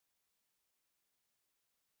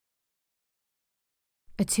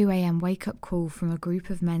A 2 a.m. wake-up call from a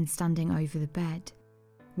group of men standing over the bed.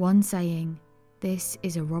 One saying, "This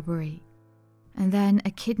is a robbery." And then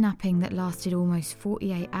a kidnapping that lasted almost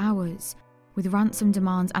 48 hours, with ransom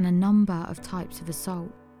demands and a number of types of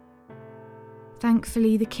assault.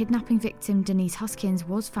 Thankfully, the kidnapping victim Denise Huskins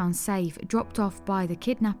was found safe, dropped off by the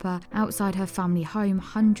kidnapper outside her family home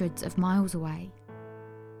hundreds of miles away.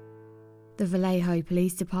 The Vallejo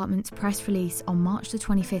Police Department's press release on March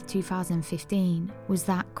 25, 2015 was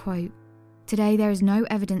that, quote, "Today there is no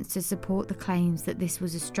evidence to support the claims that this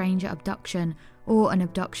was a stranger abduction or an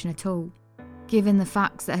abduction at all. Given the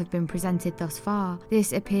facts that have been presented thus far,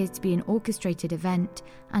 this appears to be an orchestrated event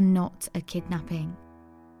and not a kidnapping.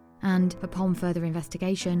 And upon further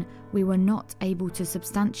investigation, we were not able to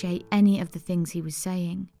substantiate any of the things he was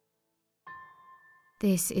saying."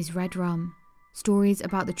 This is Red Rum, stories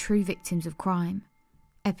about the true victims of crime.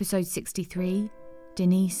 Episode 63,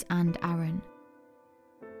 Denise and Aaron.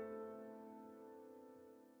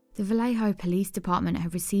 The Vallejo Police Department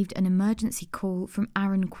had received an emergency call from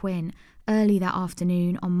Aaron Quinn early that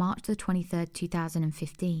afternoon on March 23,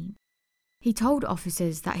 2015. He told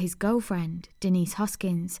officers that his girlfriend, Denise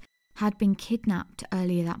Huskins, had been kidnapped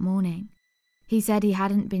earlier that morning. He said he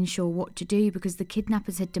hadn't been sure what to do because the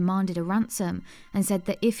kidnappers had demanded a ransom and said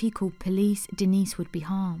that if he called police, Denise would be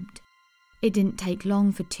harmed. It didn't take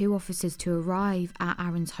long for 2 officers to arrive at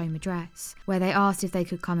Aaron's home address, where they asked if they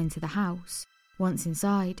could come into the house. Once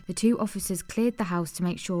inside, the 2 officers cleared the house to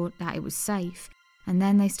make sure that it was safe, and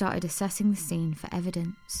then they started assessing the scene for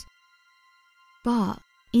evidence. But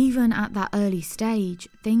even at that early stage,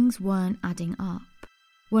 things weren't adding up.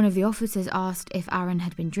 One of the officers asked if Aaron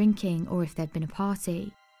had been drinking or if there'd been a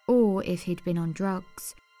party, or if he'd been on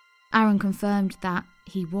drugs. Aaron confirmed that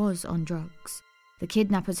he was on drugs. The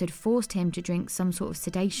kidnappers had forced him to drink some sort of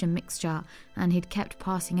sedation mixture and he'd kept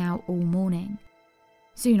passing out all morning.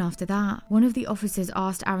 Soon after that, one of the officers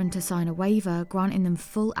asked Aaron to sign a waiver granting them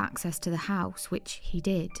full access to the house, which he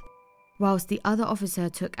did, whilst the other officer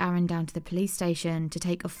took Aaron down to the police station to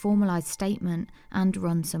take a formalised statement and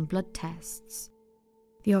run some blood tests.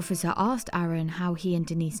 The officer asked Aaron how he and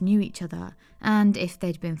Denise knew each other and if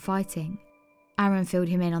they'd been fighting. Aaron filled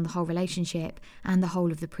him in on the whole relationship and the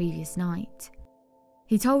whole of the previous night.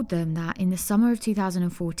 He told them that in the summer of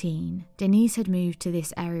 2014, Denise had moved to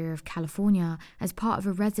this area of California as part of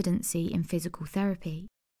a residency in physical therapy.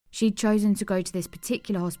 She'd chosen to go to this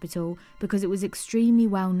particular hospital because it was extremely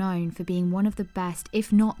well known for being one of the best,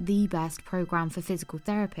 if not the best, program for physical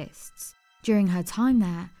therapists. During her time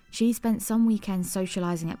there, she spent some weekends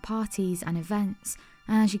socialising at parties and events,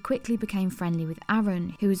 and she quickly became friendly with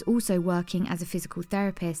Aaron, who was also working as a physical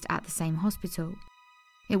therapist at the same hospital.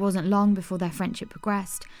 It wasn't long before their friendship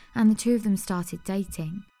progressed, and the 2 of them started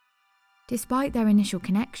dating. Despite their initial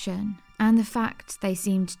connection, and the fact they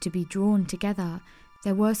seemed to be drawn together,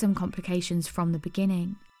 there were some complications from the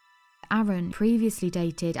beginning. Aaron previously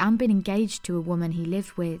dated and been engaged to a woman he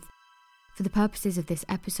lived with. For the purposes of this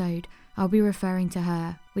episode, I'll be referring to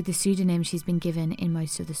her with the pseudonym she's been given in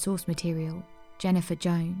most of the source material, Jennifer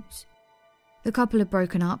Jones. The couple had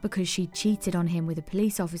broken up because she cheated on him with a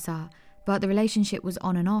police officer, but the relationship was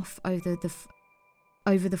on and off over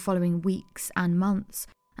the following weeks and months,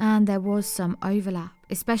 and there was some overlap,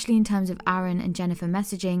 especially in terms of Aaron and Jennifer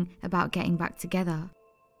messaging about getting back together.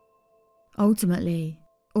 Ultimately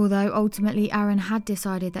Aaron had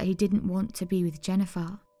decided that he didn't want to be with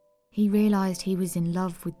Jennifer, he realised he was in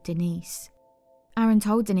love with Denise. Aaron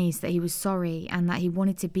told Denise that he was sorry and that he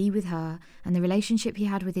wanted to be with her, and the relationship he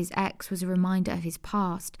had with his ex was a reminder of his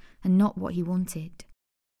past and not what he wanted.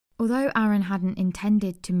 Although Aaron hadn't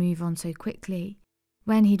intended to move on so quickly,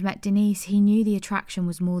 when he'd met Denise, he knew the attraction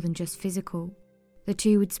was more than just physical. The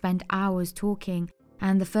 2 would spend hours talking,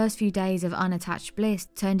 and the first few days of unattached bliss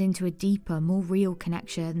turned into a deeper, more real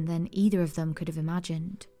connection than either of them could have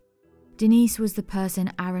imagined. Denise was the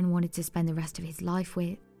person Aaron wanted to spend the rest of his life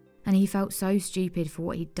with, and he felt so stupid for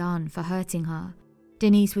what he'd done, for hurting her.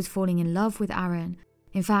 Denise was falling in love with Aaron.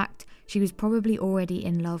 In fact, she was probably already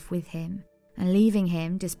in love with him, and leaving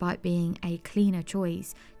him, despite being a cleaner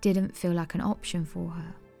choice, didn't feel like an option for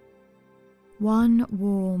her. One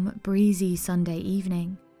warm, breezy Sunday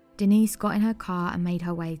evening, Denise got in her car and made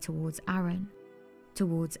her way towards Aaron's.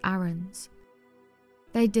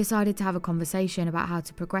 They'd decided to have a conversation about how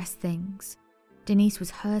to progress things. Denise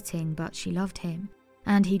was hurting, but she loved him,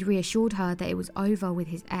 and he'd reassured her that it was over with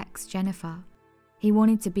his ex, Jennifer. He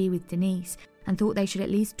wanted to be with Denise and thought they should at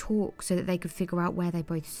least talk so that they could figure out where they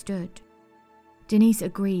both stood. Denise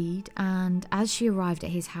agreed, and as she arrived at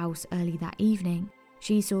his house early that evening,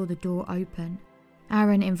 she saw the door open.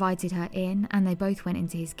 Aaron invited her in, and they both went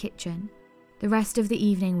into his kitchen. The rest of the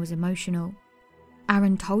evening was emotional.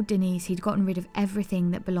 Aaron told Denise he'd gotten rid of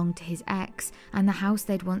everything that belonged to his ex, and the house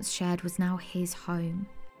they'd once shared was now his home.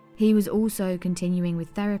 He was also continuing with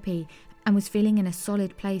therapy and was feeling in a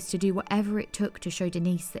solid place to do whatever it took to show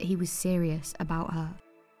Denise that he was serious about her.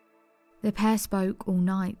 The pair spoke all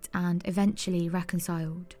night and eventually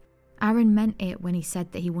reconciled. Aaron meant it when he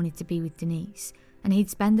said that he wanted to be with Denise, and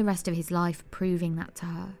he'd spend the rest of his life proving that to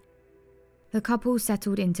her. The couple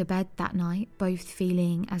settled into bed that night, both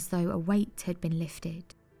feeling as though a weight had been lifted.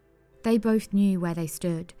 They both knew where they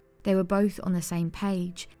stood, they were both on the same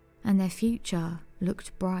page, and their future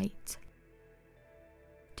looked bright.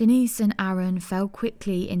 Denise and Aaron fell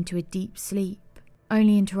quickly into a deep sleep,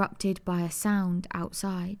 only interrupted by a sound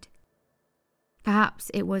outside.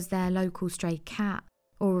 Perhaps it was their local stray cat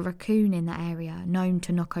or a raccoon in the area, known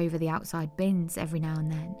to knock over the outside bins every now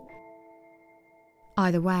and then.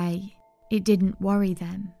 Either way, it didn't worry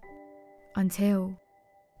them. Until,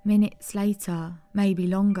 minutes later, maybe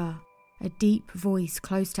longer, a deep voice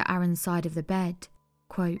close to Aaron's side of the bed,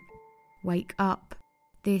 quote, "Wake up,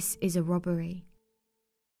 this is a robbery."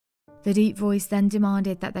 The deep voice then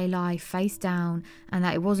demanded that they lie face down and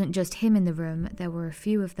that it wasn't just him in the room, there were a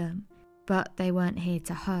few of them, but they weren't here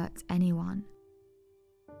to hurt anyone.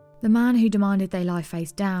 The man who demanded they lie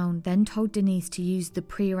face down then told Denise to use the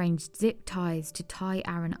prearranged zip ties to tie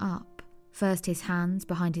Aaron up, first his hands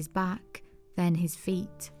behind his back, then his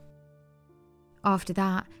feet. After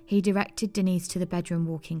that, he directed Denise to the bedroom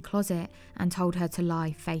walk-in closet and told her to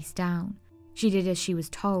lie face down. She did as she was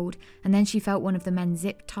told, and then she felt one of the men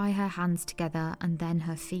zip tie her hands together and then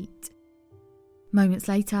her feet. Moments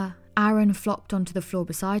later, Aaron flopped onto the floor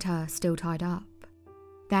beside her, still tied up.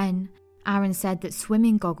 Then, Aaron said that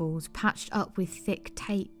swimming goggles, patched up with thick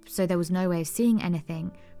tape so there was no way of seeing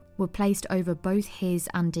anything, were placed over both his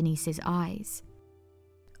and Denise's eyes.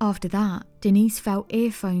 After that, Denise felt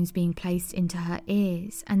earphones being placed into her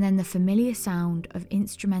ears and then the familiar sound of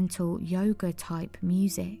instrumental yoga-type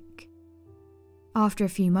music. After a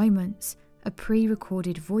few moments, a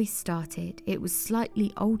pre-recorded voice started. It was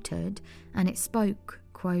slightly altered and it spoke,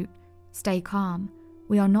 quote, "Stay calm.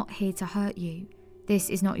 We are not here to hurt you. This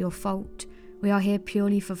is not your fault. We are here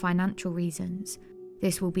purely for financial reasons.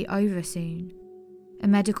 This will be over soon. A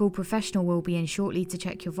medical professional will be in shortly to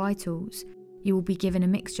check your vitals. You will be given a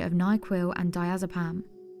mixture of NyQuil and diazepam.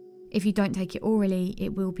 If you don't take it orally,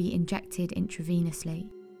 it will be injected intravenously."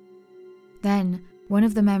 Then, one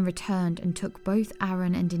of the men returned and took both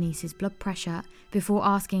Aaron and Denise's blood pressure before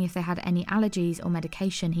asking if they had any allergies or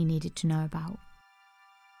medication he needed to know about.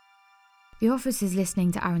 The officers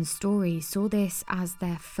listening to Aaron's story saw this as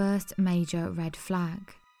their first major red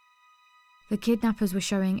flag. The kidnappers were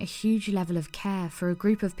showing a huge level of care for a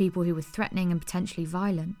group of people who were threatening and potentially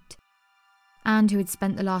violent, and who had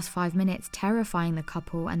spent the last 5 minutes terrifying the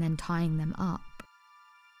couple and then tying them up.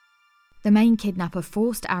 The main kidnapper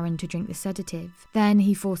forced Aaron to drink the sedative. Then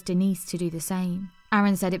he forced Denise to do the same.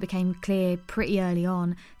 Aaron said it became clear pretty early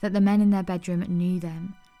on that the men in their bedroom knew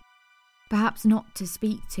them. Perhaps not to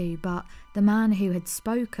speak to, but the man who had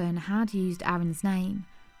spoken had used Aaron's name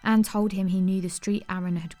and told him he knew the street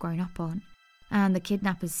Aaron had grown up on, and the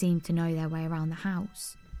kidnappers seemed to know their way around the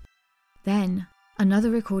house. Then, another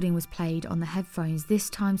recording was played on the headphones, this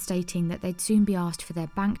time stating that they'd soon be asked for their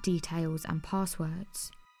bank details and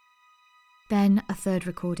passwords. Then a third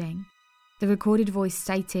recording. The recorded voice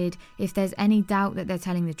stated if there's any doubt that they're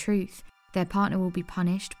telling the truth, their partner will be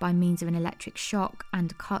punished by means of an electric shock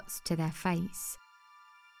and cuts to their face.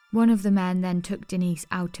 One of the men then took Denise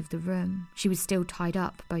out of the room. She was still tied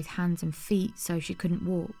up, both hands and feet, so she couldn't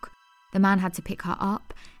walk. The man had to pick her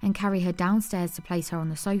up and carry her downstairs to place her on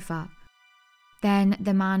the sofa. Then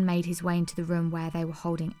the man made his way into the room where they were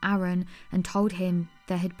holding Aaron and told him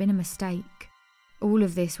there had been a mistake. All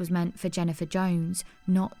of this was meant for Jennifer Jones,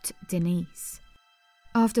 not Denise.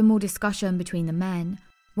 After more discussion between the men,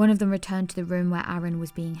 one of them returned to the room where Aaron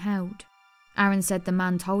was being held. Aaron said the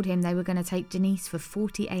man told him they were going to take Denise for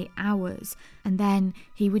 48 hours and then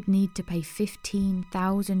he would need to pay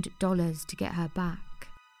 $15,000 to get her back.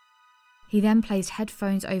 He then placed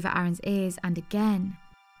headphones over Aaron's ears and again,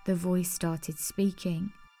 the voice started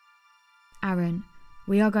speaking. "Aaron,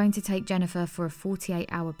 we are going to take Jennifer for a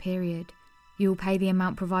 48-hour period. You will pay the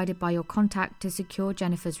amount provided by your contact to secure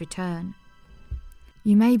Jennifer's return.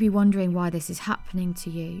 You may be wondering why this is happening to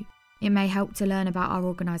you. It may help to learn about our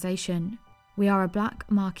organisation. We are a black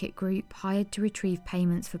market group hired to retrieve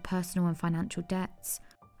payments for personal and financial debts.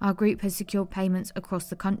 Our group has secured payments across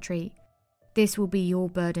the country. This will be your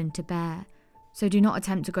burden to bear, so do not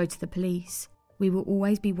attempt to go to the police. We will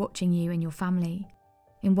always be watching you and your family.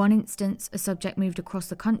 In one instance, a subject moved across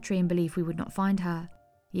the country and believed we would not find her.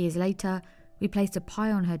 Years later, we placed a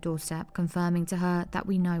pie on her doorstep, confirming to her that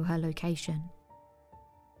we know her location.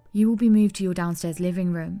 You will be moved to your downstairs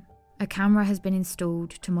living room. A camera has been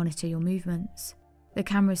installed to monitor your movements. The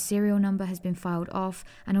camera's serial number has been filed off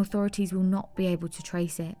and authorities will not be able to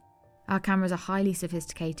trace it. Our cameras are highly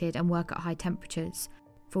sophisticated and work at high temperatures.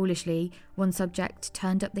 Foolishly, one subject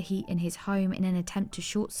turned up the heat in his home in an attempt to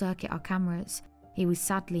short-circuit our cameras. He was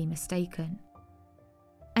sadly mistaken.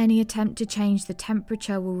 Any attempt to change the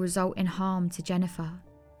temperature will result in harm to Jennifer.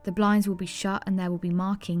 The blinds will be shut and there will be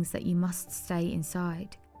markings that you must stay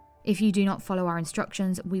inside. If you do not follow our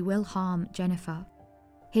instructions, we will harm Jennifer.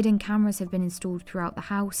 Hidden cameras have been installed throughout the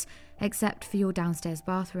house, except for your downstairs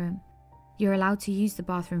bathroom. You're allowed to use the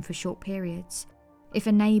bathroom for short periods. If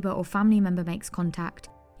a neighbour or family member makes contact,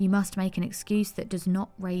 you must make an excuse that does not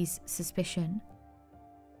raise suspicion.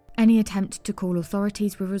 Any attempt to call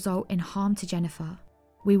authorities will result in harm to Jennifer.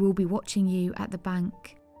 We will be watching you at the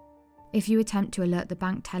bank. If you attempt to alert the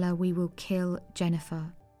bank teller, we will kill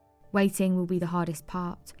Jennifer. Waiting will be the hardest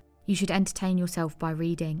part. You should entertain yourself by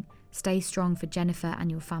reading. Stay strong for Jennifer and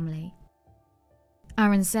your family.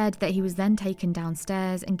 Aaron said that he was then taken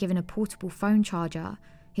downstairs and given a portable phone charger.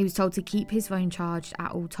 He was told to keep his phone charged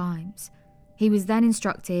at all times. He was then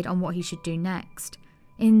instructed on what he should do next.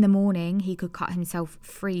 In the morning, he could cut himself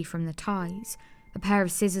free from the ties. A pair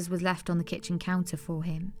of scissors was left on the kitchen counter for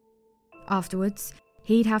him. Afterwards,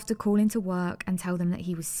 he'd have to call into work and tell them that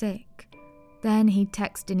he was sick. Then he'd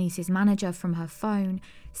text Denise's manager from her phone,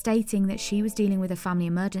 stating that she was dealing with a family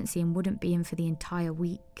emergency and wouldn't be in for the entire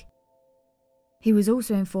week. He was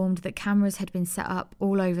also informed that cameras had been set up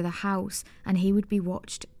all over the house and he would be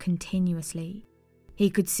watched continuously. He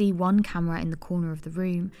could see one camera in the corner of the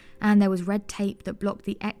room, and there was red tape that blocked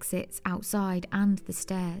the exits outside and the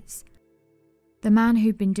stairs. The man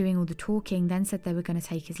who'd been doing all the talking then said they were going to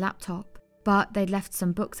take his laptop, but they'd left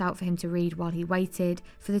some books out for him to read while he waited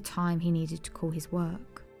for the time he needed to call his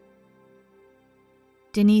work.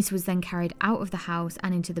 Denise was then carried out of the house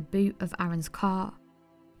and into the boot of Aaron's car.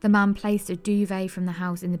 The man placed a duvet from the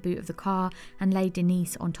house in the boot of the car and laid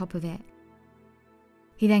Denise on top of it.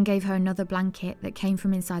 He then gave her another blanket that came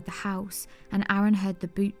from inside the house, and Aaron heard the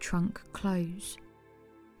boot trunk close.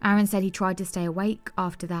 Aaron said he tried to stay awake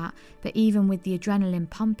after that, but even with the adrenaline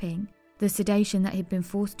pumping, the sedation that he'd been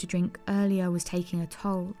forced to drink earlier was taking a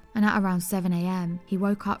toll, and at around 7 a.m, he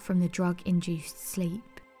woke up from the drug-induced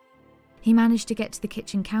sleep. He managed to get to the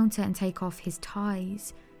kitchen counter and take off his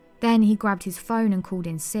ties. Then he grabbed his phone and called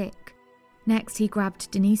in sick. Next, he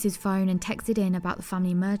grabbed Denise's phone and texted in about the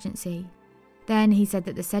family emergency. Then he said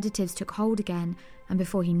that the sedatives took hold again, and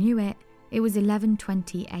before he knew it, it was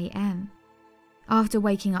 11:20 a.m. After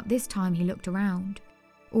waking up this time, he looked around.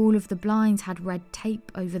 All of the blinds had red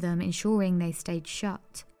tape over them, ensuring they stayed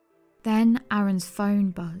shut. Then Aaron's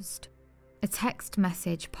phone buzzed. A text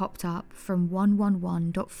message popped up from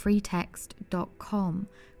 111.freetext.com,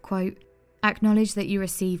 quote, "Acknowledge that you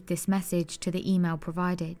received this message to the email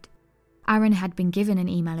provided." Aaron had been given an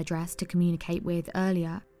email address to communicate with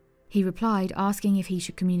earlier. He replied asking if he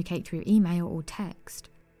should communicate through email or text.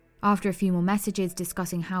 After a few more messages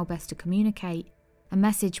discussing how best to communicate, a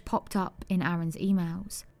message popped up in Aaron's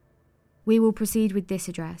emails. "We will proceed with this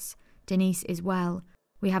address. Denise is well.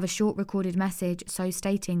 We have a short recorded message so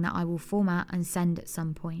stating that I will format and send at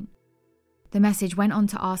some point." The message went on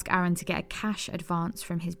to ask Aaron to get a cash advance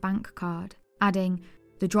from his bank card, adding,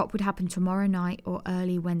 "The drop would happen tomorrow night or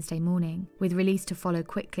early Wednesday morning, with release to follow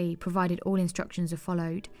quickly, provided all instructions are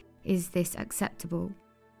followed. Is this acceptable?"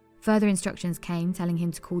 Further instructions came telling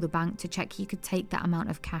him to call the bank to check he could take that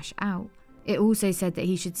amount of cash out. It also said that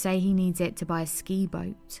he should say he needs it to buy a ski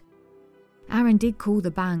boat. Aaron did call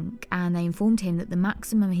the bank, and they informed him that the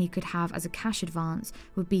maximum he could have as a cash advance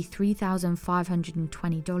would be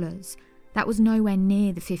 $3,520. That was nowhere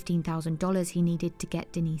near the $15,000 he needed to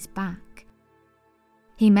get Denise back.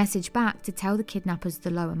 He messaged back to tell the kidnappers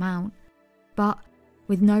the low amount, but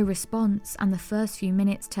with no response and the first few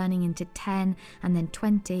minutes turning into 10 and then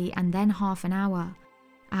 20 and then half an hour,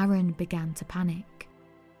 Aaron began to panic.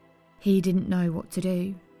 He didn't know what to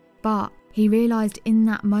do, but he realised in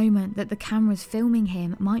that moment that the cameras filming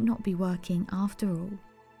him might not be working after all.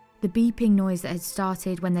 The beeping noise that had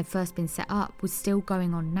started when they'd first been set up was still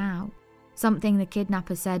going on now, something the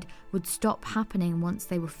kidnapper said would stop happening once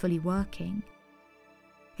they were fully working.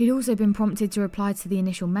 He'd also been prompted to reply to the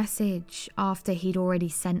initial message after he'd already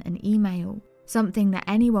sent an email, something that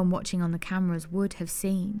anyone watching on the cameras would have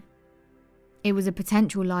seen. It was a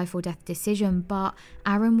potential life or death decision, but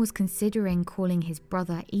Aaron was considering calling his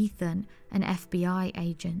brother Ethan, an FBI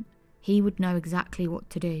agent. he would know exactly what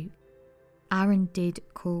to do. Aaron did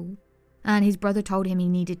call, and his brother told him he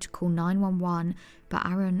needed to call 911, but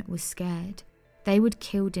Aaron was scared. They would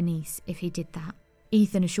kill Denise if he did that.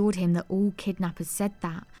 Ethan assured him that all kidnappers said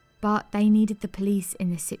that, but they needed the police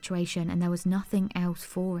in this situation and there was nothing else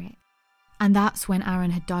for it. And that's when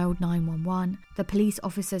Aaron had dialed 911. The police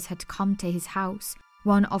officers had come to his house.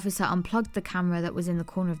 One officer unplugged the camera that was in the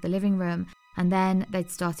corner of the living room, and then they'd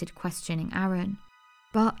started questioning Aaron.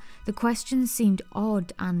 But the questions seemed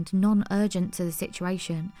odd and non-urgent to the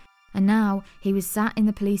situation, and now he was sat in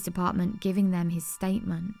the police department giving them his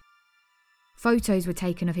statement. Photos were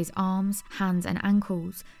taken of his arms, hands and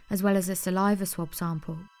ankles, as well as a saliva swab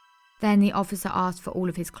sample. Then the officer asked for all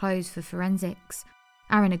of his clothes for forensics.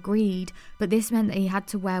 Aaron agreed, but this meant that he had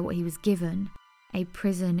to wear what he was given, a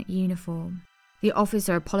prison uniform. The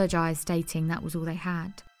officer apologised, stating that was all they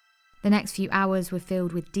had. The next few hours were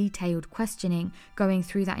filled with detailed questioning, going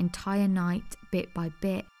through that entire night bit by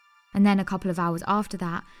bit, and then a couple of hours after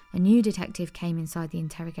that, a new detective came inside the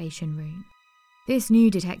interrogation room. This new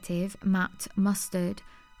detective, Matt Mustard,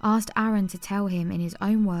 asked Aaron to tell him in his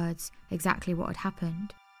own words exactly what had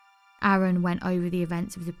happened. Aaron went over the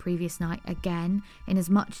events of the previous night again in as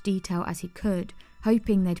much detail as he could,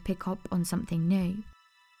 hoping they'd pick up on something new.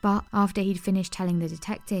 But after he'd finished telling the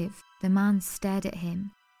detective, the man stared at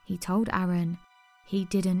him. He told Aaron he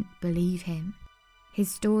didn't believe him. His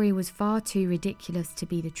story was far too ridiculous to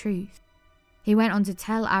be the truth. He went on to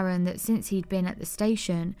tell Aaron that since he'd been at the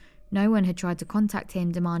station, no one had tried to contact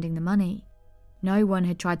him demanding the money. No one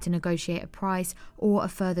had tried to negotiate a price or a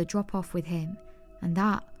further drop-off with him, and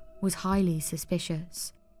that was highly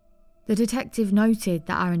suspicious. The detective noted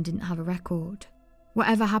that Aaron didn't have a record.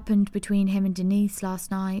 Whatever happened between him and Denise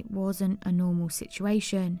last night wasn't a normal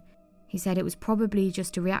situation. He said it was probably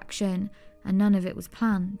just a reaction and none of it was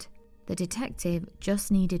planned. The detective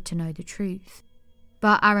just needed to know the truth.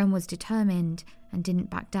 But Aaron was determined and didn't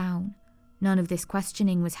back down. None of this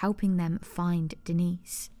questioning was helping them find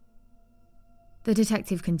Denise. The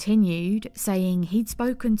detective continued, saying he'd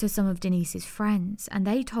spoken to some of Denise's friends and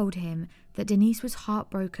they told him that Denise was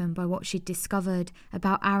heartbroken by what she'd discovered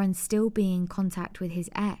about Aaron still being in contact with his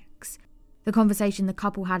ex. The conversation the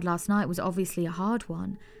couple had last night was obviously a hard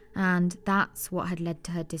one, and that's what had led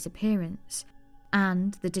to her disappearance,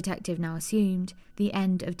 and the detective now assumed the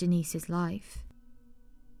end of Denise's life.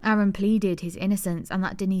 Aaron pleaded his innocence and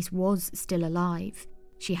that Denise was still alive.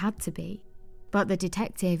 She had to be. But the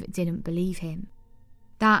detective didn't believe him.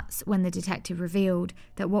 That's when the detective revealed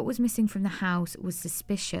that what was missing from the house was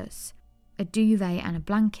suspicious: a duvet and a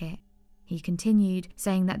blanket. He continued,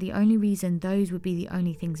 saying that the only reason those would be the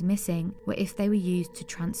only things missing were if they were used to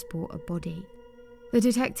transport a body. The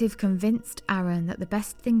detective convinced Aaron that the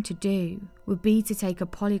best thing to do would be to take a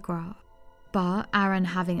polygraph, but Aaron,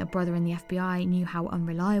 having a brother in the FBI, knew how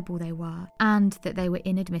unreliable they were and that they were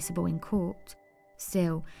inadmissible in court.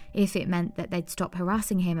 Still, if it meant that they'd stop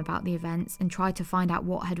harassing him about the events and try to find out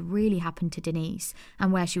what had really happened to Denise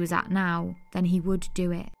and where she was at now, then he would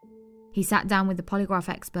do it. He sat down with the polygraph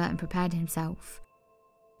expert and prepared himself.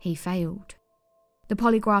 He failed. The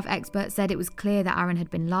polygraph expert said it was clear that Aaron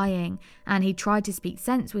had been lying, and he tried to speak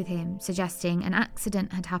sense with him, suggesting an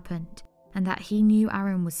accident had happened and that he knew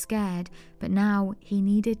Aaron was scared, but now he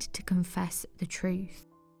needed to confess the truth.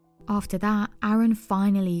 After that, Aaron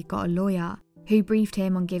finally got a lawyer who briefed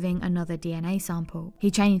him on giving another DNA sample.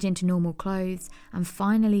 He changed into normal clothes and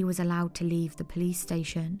finally was allowed to leave the police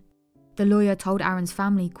station. The lawyer told Aaron's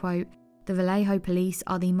family, quote, "The Vallejo police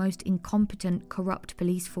are the most incompetent, corrupt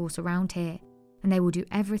police force around here, and they will do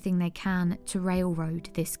everything they can to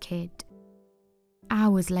railroad this kid."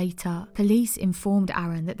 Hours later, police informed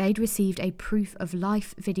Aaron that they'd received a proof of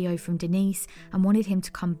life video from Denise and wanted him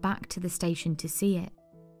to come back to the station to see it.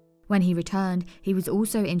 When he returned, he was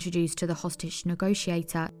also introduced to the hostage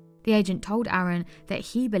negotiator. The agent told Aaron that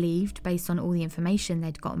he believed, based on all the information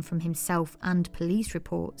they'd gotten from himself and police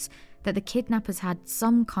reports, that the kidnappers had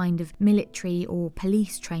some kind of military or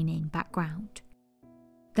police training background.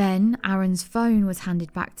 Then Aaron's phone was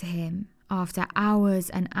handed back to him after hours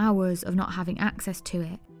and hours of not having access to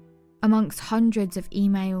it. Amongst hundreds of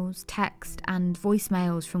emails, text and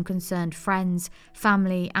voicemails from concerned friends,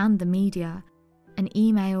 family and the media, an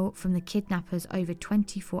email from the kidnappers over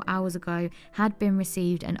 24 hours ago had been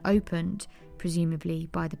received and opened, presumably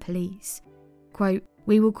by the police. Quote,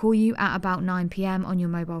 "We will call you at about 9 p.m. on your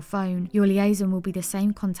mobile phone. Your liaison will be the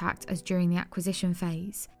same contact as during the acquisition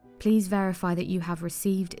phase. Please verify that you have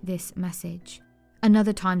received this message."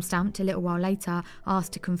 Another timestamped a little while later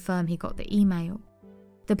asked to confirm he got the email.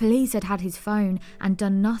 The police had had his phone and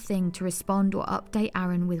done nothing to respond or update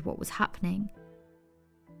Aaron with what was happening.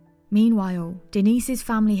 Meanwhile, Denise's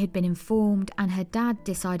family had been informed and her dad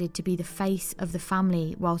decided to be the face of the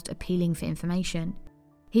family whilst appealing for information.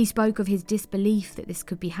 He spoke of his disbelief that this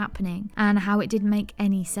could be happening and how it didn't make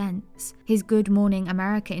any sense. His Good Morning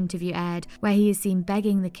America interview aired where he is seen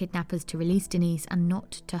begging the kidnappers to release Denise and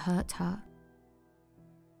not to hurt her.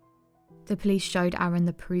 The police showed Aaron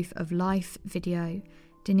the proof of life video.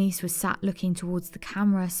 Denise was sat looking towards the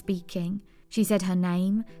camera, speaking. She said her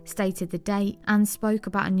name, stated the date, and spoke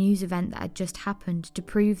about a news event that had just happened to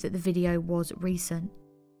prove that the video was recent.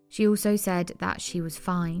 She also said that she was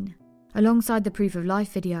fine. Alongside the proof of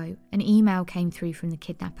life video, an email came through from the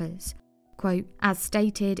kidnappers. Quote, "As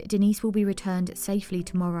stated, Denise will be returned safely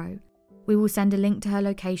tomorrow. We will send a link to her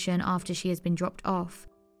location after she has been dropped off.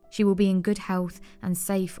 She will be in good health and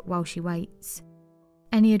safe while she waits.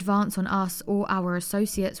 Any advance on us or our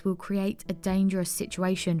associates will create a dangerous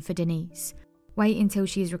situation for Denise. Wait until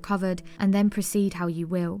she is recovered and then proceed how you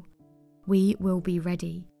will. We will be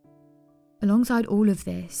ready." Alongside all of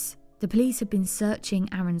this, the police had been searching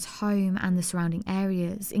Aaron's home and the surrounding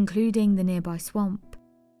areas, including the nearby swamp.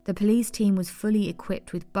 The police team was fully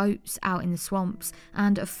equipped with boats out in the swamps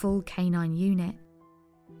and a full canine unit.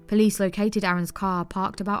 Police located Aaron's car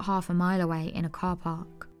parked about half a mile away in a car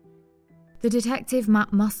park. The detective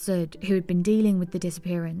Matt Mustard, who had been dealing with the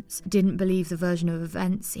disappearance, didn't believe the version of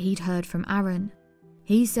events he'd heard from Aaron.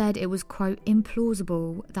 He said it was, quote,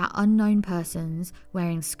 "implausible that unknown persons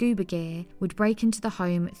wearing scuba gear would break into the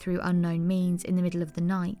home through unknown means in the middle of the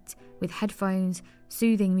night, with headphones,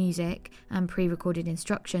 soothing music, and pre-recorded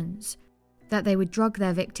instructions. That they would drug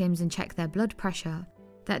their victims and check their blood pressure.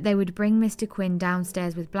 That they would bring Mr. Quinn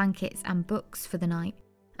downstairs with blankets and books for the night.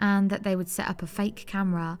 And that they would set up a fake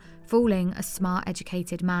camera, fooling a smart,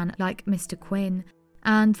 educated man like Mr. Quinn,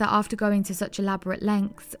 and that after going to such elaborate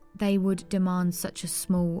lengths, they would demand such a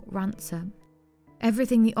small ransom.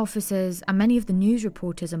 Everything the officers and many of the news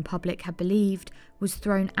reporters and public had believed was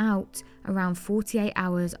thrown out around 48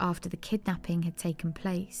 hours after the kidnapping had taken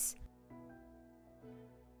place."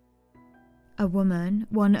 A woman,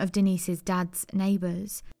 one of Denise's dad's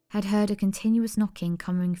neighbours, had heard a continuous knocking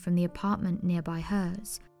coming from the apartment nearby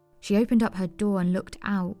hers. She opened up her door and looked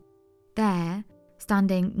out. There,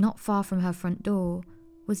 standing not far from her front door,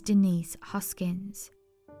 was Denise Huskins.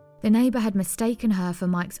 The neighbour had mistaken her for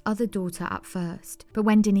Mike's other daughter at first, but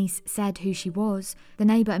when Denise said who she was, the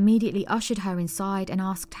neighbour immediately ushered her inside and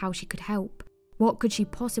asked how she could help. What could she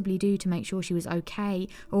possibly do to make sure she was okay,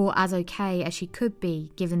 or as okay as she could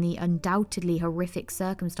be, given the undoubtedly horrific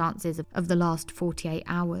circumstances of the last 48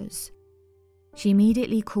 hours? She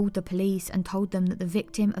immediately called the police and told them that the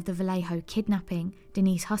victim of the Vallejo kidnapping,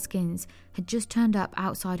 Denise Huskins, had just turned up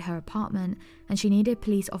outside her apartment and she needed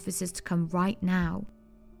police officers to come right now.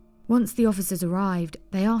 Once the officers arrived,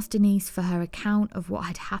 they asked Denise for her account of what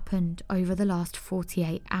had happened over the last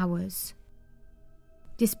 48 hours.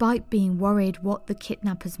 Despite being worried what the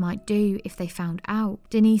kidnappers might do if they found out,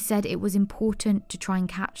 Denise said it was important to try and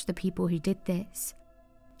catch the people who did this.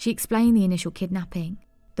 She explained the initial kidnapping,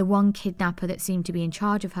 the one kidnapper that seemed to be in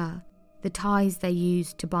charge of her, the ties they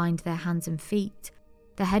used to bind their hands and feet,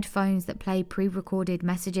 the headphones that played pre-recorded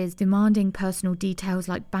messages demanding personal details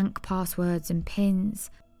like bank passwords and pins,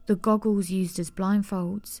 the goggles used as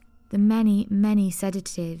blindfolds, the many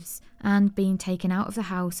sedatives, and being taken out of the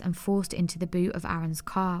house and forced into the boot of Aaron's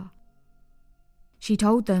car. She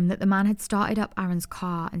told them that the man had started up Aaron's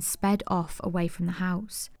car and sped off away from the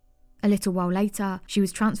house. A little while later, she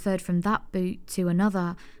was transferred from that boot to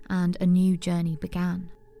another, and a new journey began.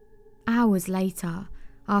 Hours later,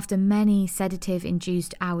 after many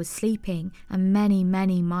sedative-induced hours sleeping and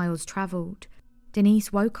many miles travelled,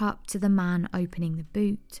 Denise woke up to the man opening the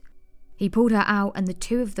boot. He pulled her out and the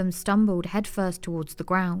two of them stumbled headfirst towards the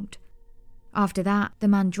ground. After that, the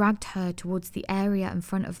man dragged her towards the area in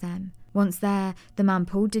front of them. Once there, the man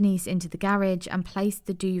pulled Denise into the garage and placed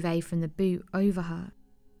the duvet from the boot over her.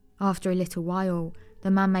 After a little while,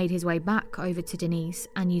 the man made his way back over to Denise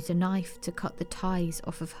and used a knife to cut the ties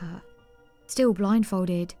off of her. Still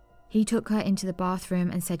blindfolded, he took her into the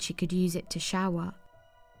bathroom and said she could use it to shower.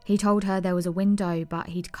 He told her there was a window, but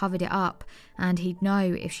he'd covered it up and he'd know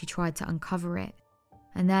if she tried to uncover it.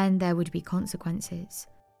 And then there would be consequences.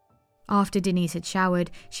 After Denise had showered,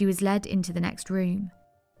 she was led into the next room.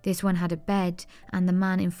 This one had a bed, and the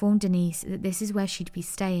man informed Denise that this is where she'd be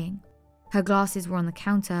staying. Her glasses were on the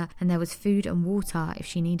counter and there was food and water if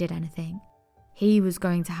she needed anything. He was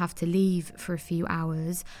going to have to leave for a few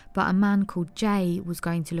hours, but a man called Jay was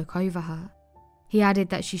going to look over her. He added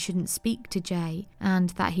that she shouldn't speak to Jay and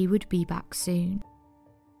that he would be back soon.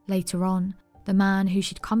 Later on, the man who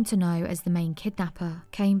she'd come to know as the main kidnapper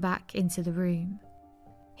came back into the room.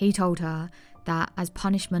 He told her that as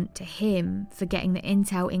punishment to him for getting the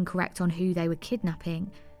intel incorrect on who they were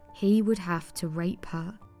kidnapping, he would have to rape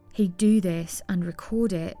her. He'd do this and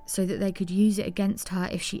record it so that they could use it against her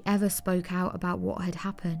if she ever spoke out about what had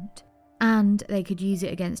happened. And they could use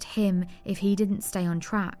it against him if he didn't stay on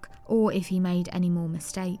track or if he made any more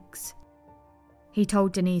mistakes. He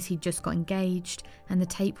told Denise he'd just got engaged and the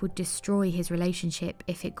tape would destroy his relationship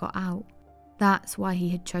if it got out. That's why he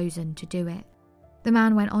had chosen to do it. The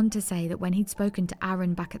man went on to say that when he'd spoken to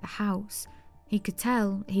Aaron back at the house, he could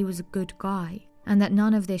tell he was a good guy and that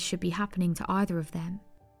none of this should be happening to either of them.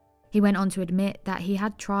 He went on to admit that he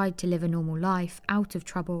had tried to live a normal life out of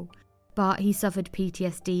trouble, but he suffered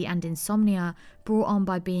PTSD and insomnia brought on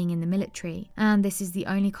by being in the military, and this is the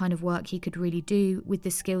only kind of work he could really do with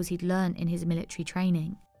the skills he'd learnt in his military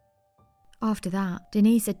training. After that,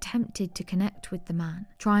 Denise attempted to connect with the man,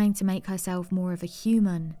 trying to make herself more of a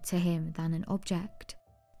human to him than an object.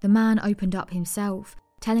 The man opened up himself,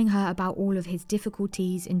 telling her about all of his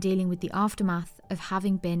difficulties in dealing with the aftermath of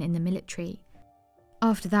having been in the military.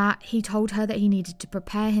 After that, he told her that he needed to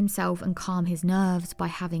prepare himself and calm his nerves by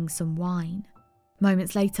having some wine.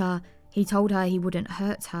 Moments later, he told her he wouldn't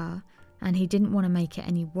hurt her, and he didn't want to make it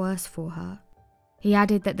any worse for her. He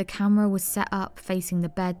added that the camera was set up facing the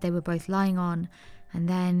bed they were both lying on, and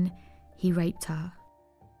then he raped her.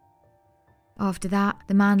 After that,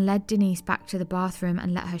 the man led Denise back to the bathroom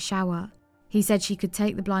and let her shower. He said she could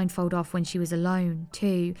take the blindfold off when she was alone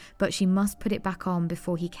too, but she must put it back on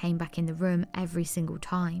before he came back in the room every single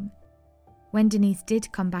time. When Denise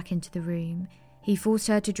did come back into the room, he forced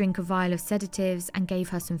her to drink a vial of sedatives and gave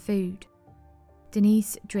her some food.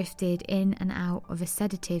 Denise drifted in and out of a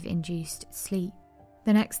sedative-induced sleep.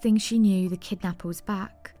 The next thing she knew, the kidnapper was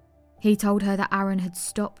back. He told her that Aaron had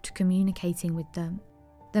stopped communicating with them.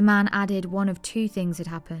 The man added one of two things had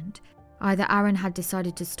happened. Either Aaron had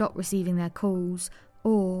decided to stop receiving their calls,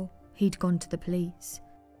 or he'd gone to the police.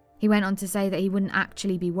 He went on to say that he wouldn't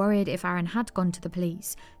actually be worried if Aaron had gone to the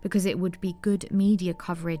police, because it would be good media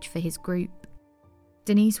coverage for his group.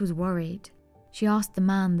 Denise was worried. She asked the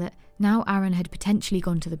man that now Aaron had potentially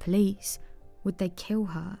gone to the police, would they kill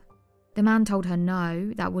her? The man told her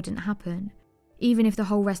no, that wouldn't happen. Even if the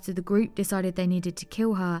whole rest of the group decided they needed to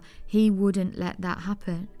kill her, he wouldn't let that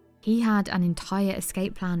happen. He had an entire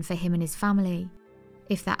escape plan for him and his family.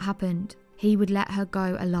 If that happened, he would let her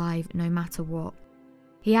go alive no matter what.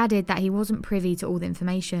 He added that he wasn't privy to all the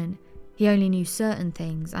information. He only knew certain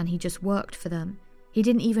things and he just worked for them. He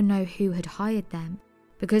didn't even know who had hired them.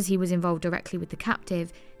 Because he was involved directly with the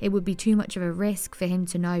captive, it would be too much of a risk for him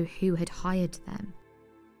to know who had hired them.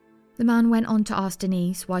 The man went on to ask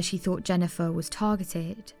Denise why she thought Jennifer was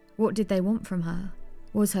targeted. What did they want from her?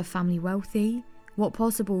 Was her family wealthy? What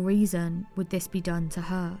possible reason would this be done to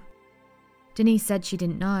her? Denise said she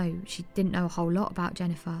didn't know. She didn't know a whole lot about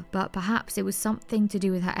Jennifer, but perhaps it was something to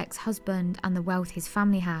do with her ex-husband and the wealth his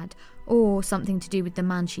family had, or something to do with the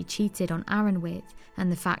man she cheated on Aaron with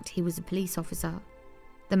and the fact he was a police officer.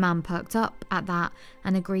 The man perked up at that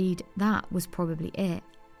and agreed that was probably it.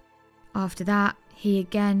 After that, he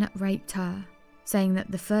again raped her, saying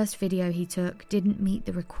that the first video he took didn't meet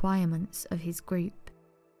the requirements of his group.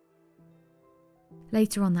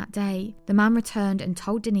 Later on that day, the man returned and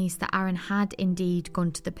told Denise that Aaron had indeed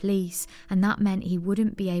gone to the police, and that meant he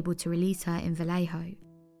wouldn't be able to release her in Vallejo.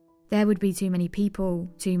 There would be too many people,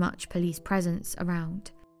 too much police presence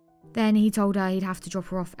around. Then he told her he'd have to drop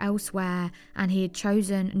her off elsewhere, and he had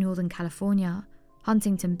chosen Northern California,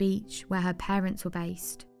 Huntington Beach, where her parents were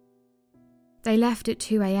based. They left at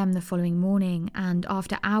 2 a.m. the following morning, and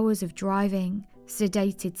after hours of driving,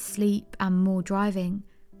 sedated sleep and more driving,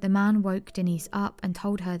 the man woke Denise up and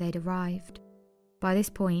told her they'd arrived. By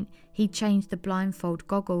this point, he'd changed the blindfold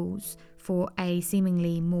goggles for a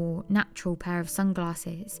seemingly more natural pair of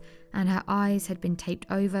sunglasses, and her eyes had been taped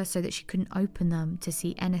over so that she couldn't open them to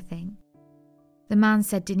see anything. The man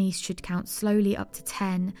said Denise should count slowly up to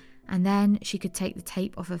 10, and then she could take the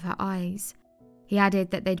tape off of her eyes. He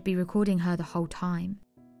added that they'd be recording her the whole time.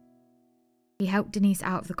 He helped Denise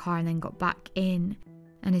out of the car and then got back in,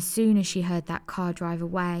 and as soon as she heard that car drive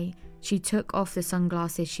away, she took off the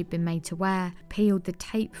sunglasses she'd been made to wear, peeled the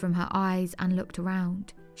tape from her eyes and looked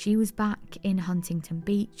around. She was back in Huntington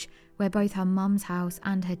Beach, where both her mum's house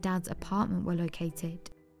and her dad's apartment were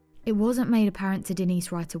located. It wasn't made apparent to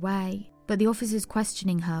Denise right away, but the officers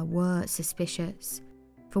questioning her were suspicious.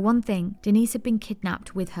 For one thing, Denise had been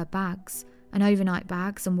kidnapped with her bags, an overnight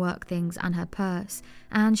bag, some work things and her purse,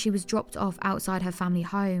 and she was dropped off outside her family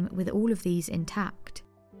home with all of these intact.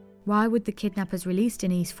 Why would the kidnappers release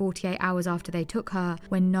Denise 48 hours after they took her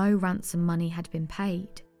when no ransom money had been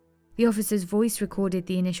paid? The The officer's voice recorded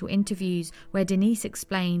the initial interviews where Denise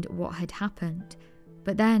explained what had happened,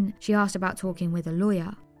 but then she asked about talking with a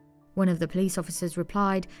lawyer. One of the police officers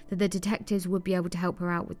replied that the detectives would be able to help her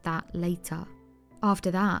out with that later. After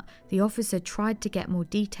that, the officer tried to get more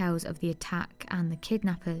details of the attack and the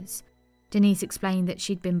kidnappers. Denise explained that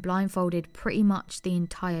she'd been blindfolded pretty much the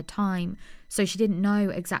entire time, so she didn't know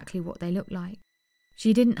exactly what they looked like.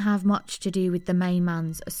 She didn't have much to do with the main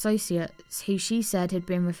man's associates, who she said had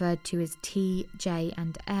been referred to as T, J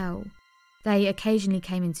and L. They occasionally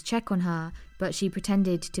came in to check on her, but she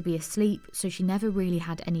pretended to be asleep, so she never really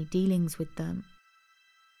had any dealings with them.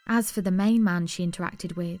 As for the main man she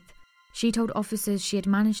interacted with, she told officers she had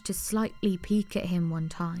managed to slightly peek at him one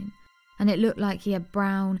time, and it looked like he had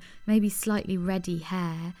brown, maybe slightly reddy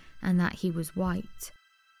hair, and that he was white.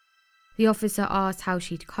 The officer asked how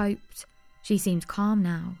she'd coped. She seemed calm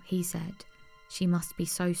now, he said. She must be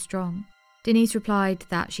so strong. Denise replied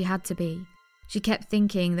that she had to be. She kept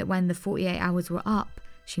thinking that when the 48 hours were up,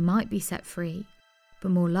 she might be set free, but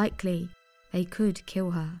more likely, they could kill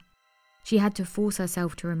her. She had to force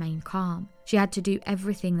herself to remain calm. She had to do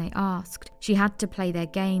everything they asked. She had to play their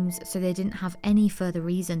games so they didn't have any further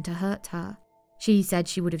reason to hurt her. She said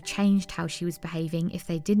she would have changed how she was behaving if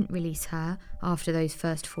they didn't release her after those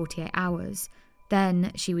first 48 hours.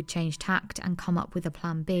 Then she would change tact and come up with a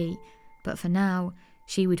plan B, but for now,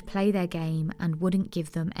 she would play their game and wouldn't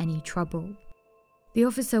give them any trouble. The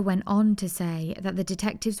officer went on to say that the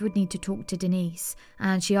detectives would need to talk to Denise,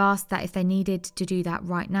 and she asked that if they needed to do that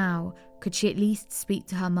right now, could she at least speak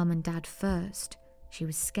to her mum and dad first? She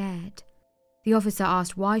was scared. The officer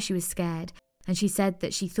asked why she was scared, and she said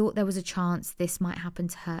that she thought there was a chance this might happen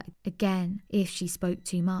to her again if she spoke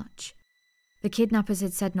too much. The kidnappers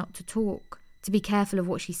had said not to talk, to be careful of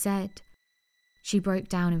what she said. She broke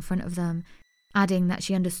down in front of them, adding that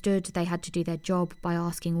she understood they had to do their job by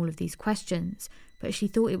asking all of these questions, but she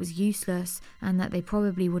thought it was useless and that they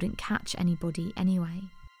probably wouldn't catch anybody anyway.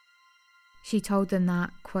 She told them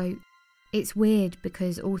that, quote, "It's weird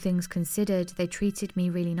because all things considered, they treated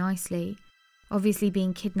me really nicely. Obviously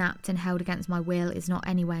being kidnapped and held against my will is not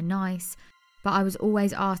anywhere nice, but I was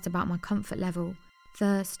always asked about my comfort level,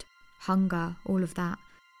 thirst, hunger, all of that.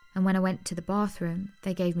 And when I went to the bathroom,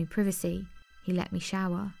 they gave me privacy. He let me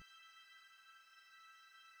shower."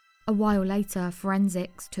 A while later,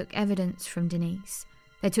 forensics took evidence from Denise.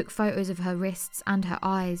 They took photos of her wrists and her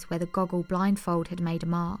eyes where the goggle blindfold had made a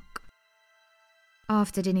mark.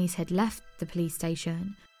 After Denise had left the police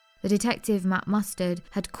station, the detective Matt Mustard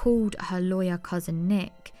had called her lawyer cousin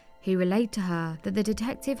Nick, who relayed to her that the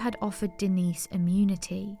detective had offered Denise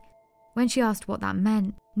immunity. When she asked what that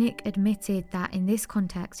meant, Nick admitted that in this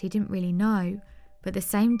context he didn't really know, but the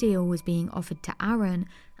same deal was being offered to Aaron,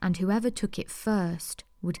 and whoever took it first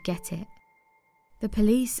would get it. The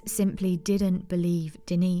police simply didn't believe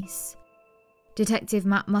Denise. Detective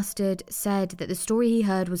Matt Mustard said that the story he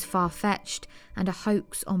heard was far-fetched and a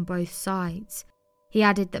hoax on both sides. He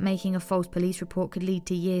added that making a false police report could lead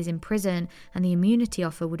to years in prison, and the immunity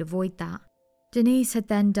offer would avoid that. Denise had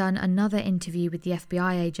then done another interview with the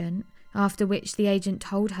FBI agent, after which the agent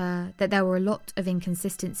told her that there were a lot of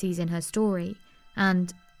inconsistencies in her story,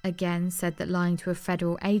 and again said that lying to a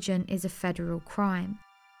federal agent is a federal crime.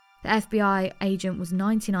 The FBI agent was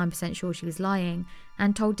 99% sure she was lying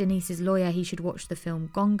and told Denise's lawyer he should watch the film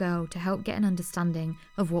Gone Girl to help get an understanding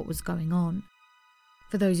of what was going on.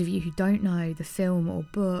 For those of you who don't know the film or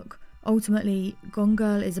book, ultimately Gone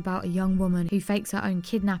Girl is about a young woman who fakes her own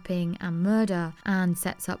kidnapping and murder and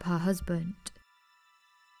sets up her husband.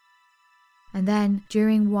 And then,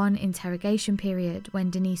 during one interrogation period when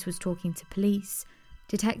Denise was talking to police,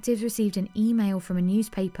 detectives received an email from a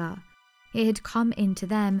newspaper. It had come into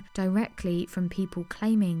them directly from people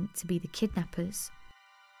claiming to be the kidnappers.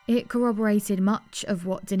 It corroborated much of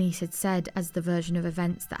what Denise had said as the version of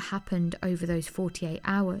events that happened over those 48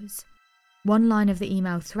 hours. One line of the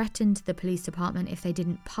email threatened the police department if they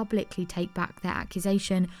didn't publicly take back their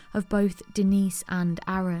accusation of both Denise and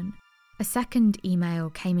Aaron. A second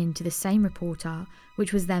email came in to the same reporter,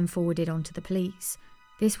 which was then forwarded on to the police.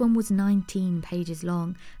 This one was 19 pages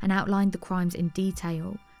long and outlined the crimes in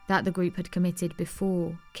detail that the group had committed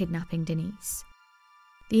before kidnapping Denise.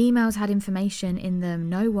 The emails had information in them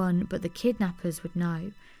no one but the kidnappers would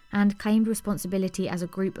know, and claimed responsibility as a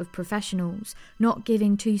group of professionals, not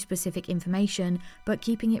giving too specific information but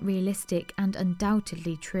keeping it realistic and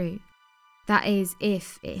undoubtedly true. That is,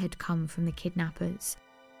 if it had come from the kidnappers.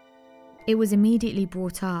 It was immediately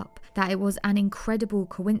brought up that it was an incredible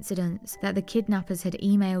coincidence that the kidnappers had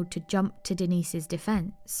emailed to jump to Denise's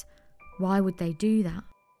defence. Why would they do that?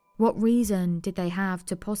 What reason did they have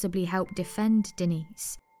to possibly help defend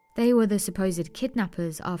Denise? They were the supposed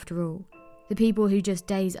kidnappers after all, the people who just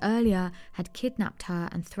days earlier had kidnapped her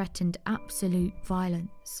and threatened absolute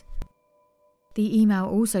violence. The email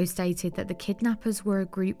also stated that the kidnappers were a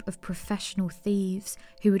group of professional thieves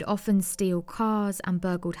who would often steal cars and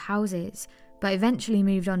burgled houses, but eventually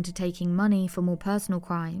moved on to taking money for more personal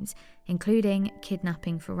crimes, including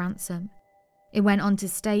kidnapping for ransom. It went on to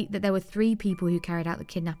state that there were 3 people who carried out the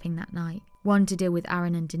kidnapping that night, one to deal with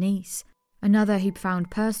Aaron and Denise, another who found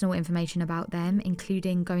personal information about them,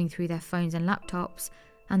 including going through their phones and laptops,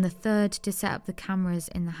 and the third to set up the cameras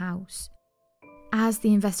in the house. As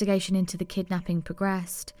the investigation into the kidnapping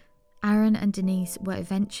progressed, Aaron and Denise were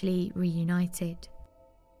eventually reunited.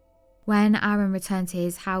 When Aaron returned to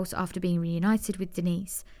his house after being reunited with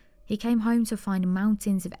Denise, he came home to find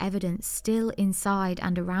mountains of evidence still inside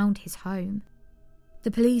and around his home.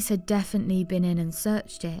 The police had definitely been in and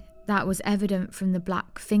searched it. That was evident from the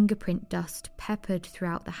black fingerprint dust peppered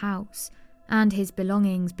throughout the house, and his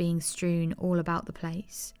belongings being strewn all about the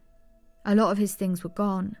place. A lot of his things were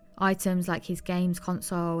gone, items like his games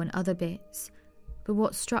console and other bits. But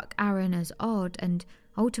what struck Aaron as odd and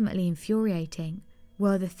ultimately infuriating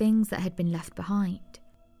were the things that had been left behind.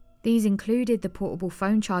 These included the portable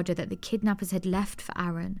phone charger that the kidnappers had left for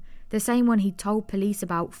Aaron, the same one he'd told police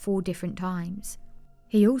about 4 different times.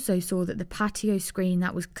 He also saw that the patio screen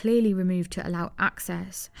that was clearly removed to allow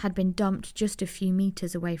access had been dumped just a few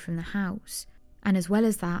meters away from the house. And as well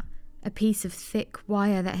as that, a piece of thick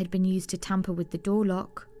wire that had been used to tamper with the door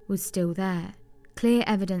lock was still there. Clear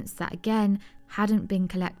evidence that again hadn't been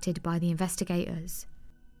collected by the investigators.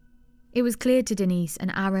 It was clear to Denise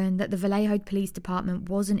and Aaron that the Vallejo Police Department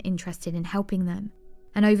wasn't interested in helping them,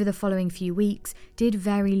 and over the following few weeks did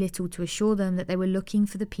very little to assure them that they were looking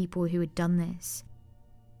for the people who had done this.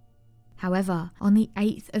 However, on the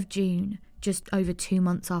 8th of June, just over 2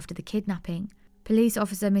 months after the kidnapping, police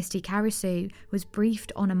officer Misty Carisu was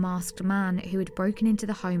briefed on a masked man who had broken into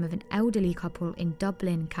the home of an elderly couple in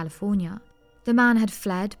Dublin, California. The man had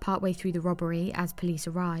fled partway through the robbery as police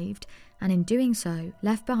arrived, and in doing so,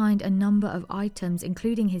 left behind a number of items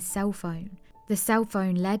including his cell phone. The cell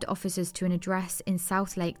phone led officers to an address in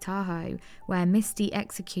South Lake Tahoe where Misty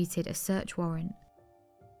executed a search warrant.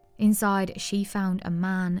 Inside, she found a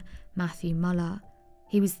man, Matthew Muller.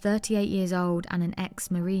 He was 38 years old and an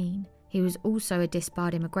ex-Marine. He was also a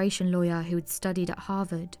disbarred immigration lawyer who had studied at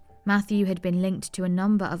Harvard. Matthew had been linked to a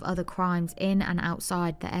number of other crimes in and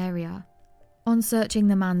outside the area. On searching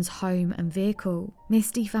the man's home and vehicle,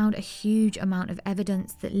 Misty found a huge amount of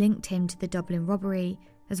evidence that linked him to the Dublin robbery,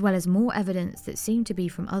 as well as more evidence that seemed to be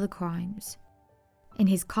from other crimes. In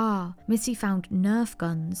his car, Misty found Nerf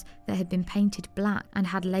guns that had been painted black and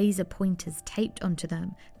had laser pointers taped onto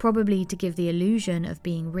them, probably to give the illusion of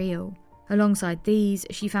being real. Alongside these,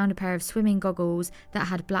 she found a pair of swimming goggles that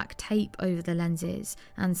had black tape over the lenses,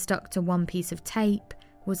 and stuck to one piece of tape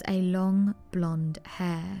was a long blonde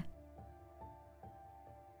hair.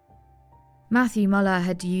 Matthew Muller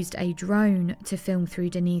had used a drone to film through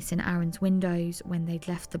Denise and Aaron's windows when they'd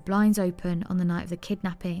left the blinds open on the night of the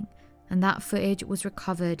kidnapping, and that footage was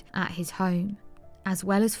recovered at his home, as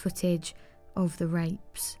well as footage of the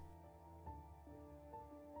rapes.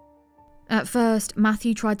 At first,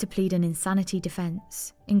 Matthew tried to plead an insanity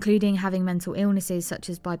defence, including having mental illnesses such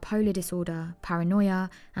as bipolar disorder, paranoia,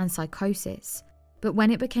 and psychosis. But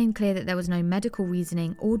when it became clear that there was no medical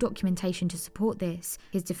reasoning or documentation to support this,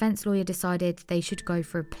 his defence lawyer decided they should go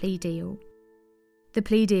for a plea deal. The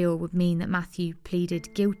plea deal would mean that Matthew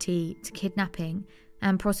pleaded guilty to kidnapping,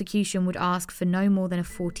 and prosecution would ask for no more than a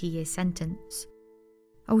 40-year sentence.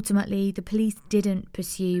 Ultimately, the police didn't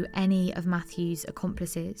pursue any of Matthew's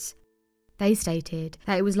accomplices. They stated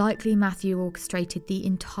that it was likely Matthew orchestrated the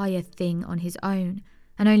entire thing on his own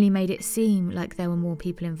and only made it seem like there were more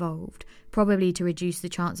people involved, probably to reduce the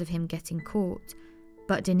chance of him getting caught.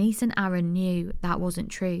 But Denise and Aaron knew that wasn't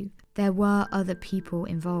true. There were other people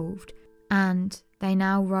involved, and they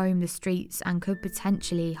now roam the streets and could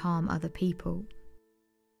potentially harm other people.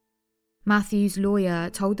 Matthew's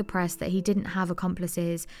lawyer told the press that he didn't have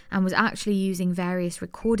accomplices and was actually using various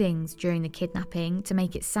recordings during the kidnapping to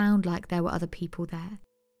make it sound like there were other people there.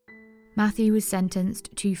 Matthew was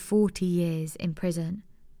sentenced to 40 years in prison.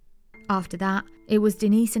 After that, it was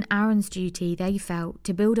Denise and Aaron's duty, they felt,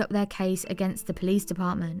 to build up their case against the police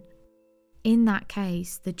department. In that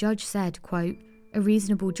case, the judge said, quote, "A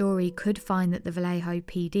reasonable jury could find that the Vallejo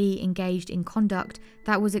PD engaged in conduct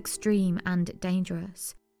that was extreme and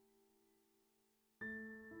dangerous."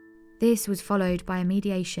 This was followed by a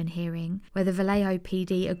mediation hearing where the Vallejo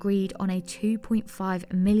PD agreed on a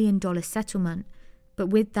 $2.5 million settlement, but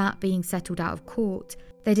with that being settled out of court,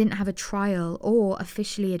 they didn't have a trial or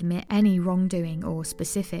officially admit any wrongdoing or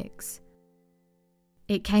specifics.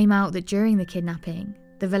 It came out that during the kidnapping,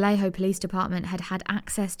 the Vallejo Police Department had had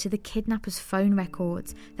access to the kidnapper's phone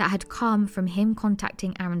records that had come from him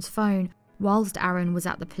contacting Aaron's phone whilst Aaron was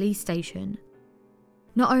at the police station.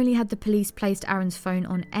 Not only had the police placed Aaron's phone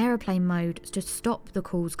on airplane mode to stop the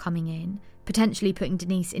calls coming in, potentially putting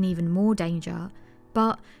Denise in even more danger,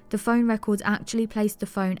 but the phone records actually placed the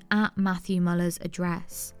phone at Matthew Muller's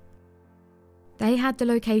address. They had the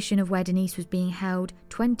location of where Denise was being held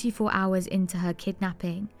 24 hours into her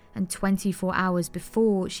kidnapping and 24 hours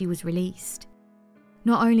before she was released.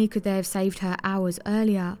 Not only could they have saved her hours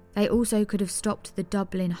earlier, they also could have stopped the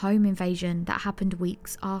Dublin home invasion that happened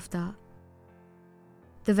weeks after.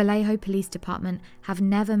 The Vallejo Police Department have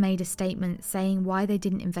never made a statement saying why they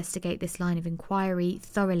didn't investigate this line of inquiry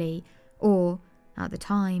thoroughly or, at the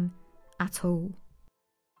time, at all.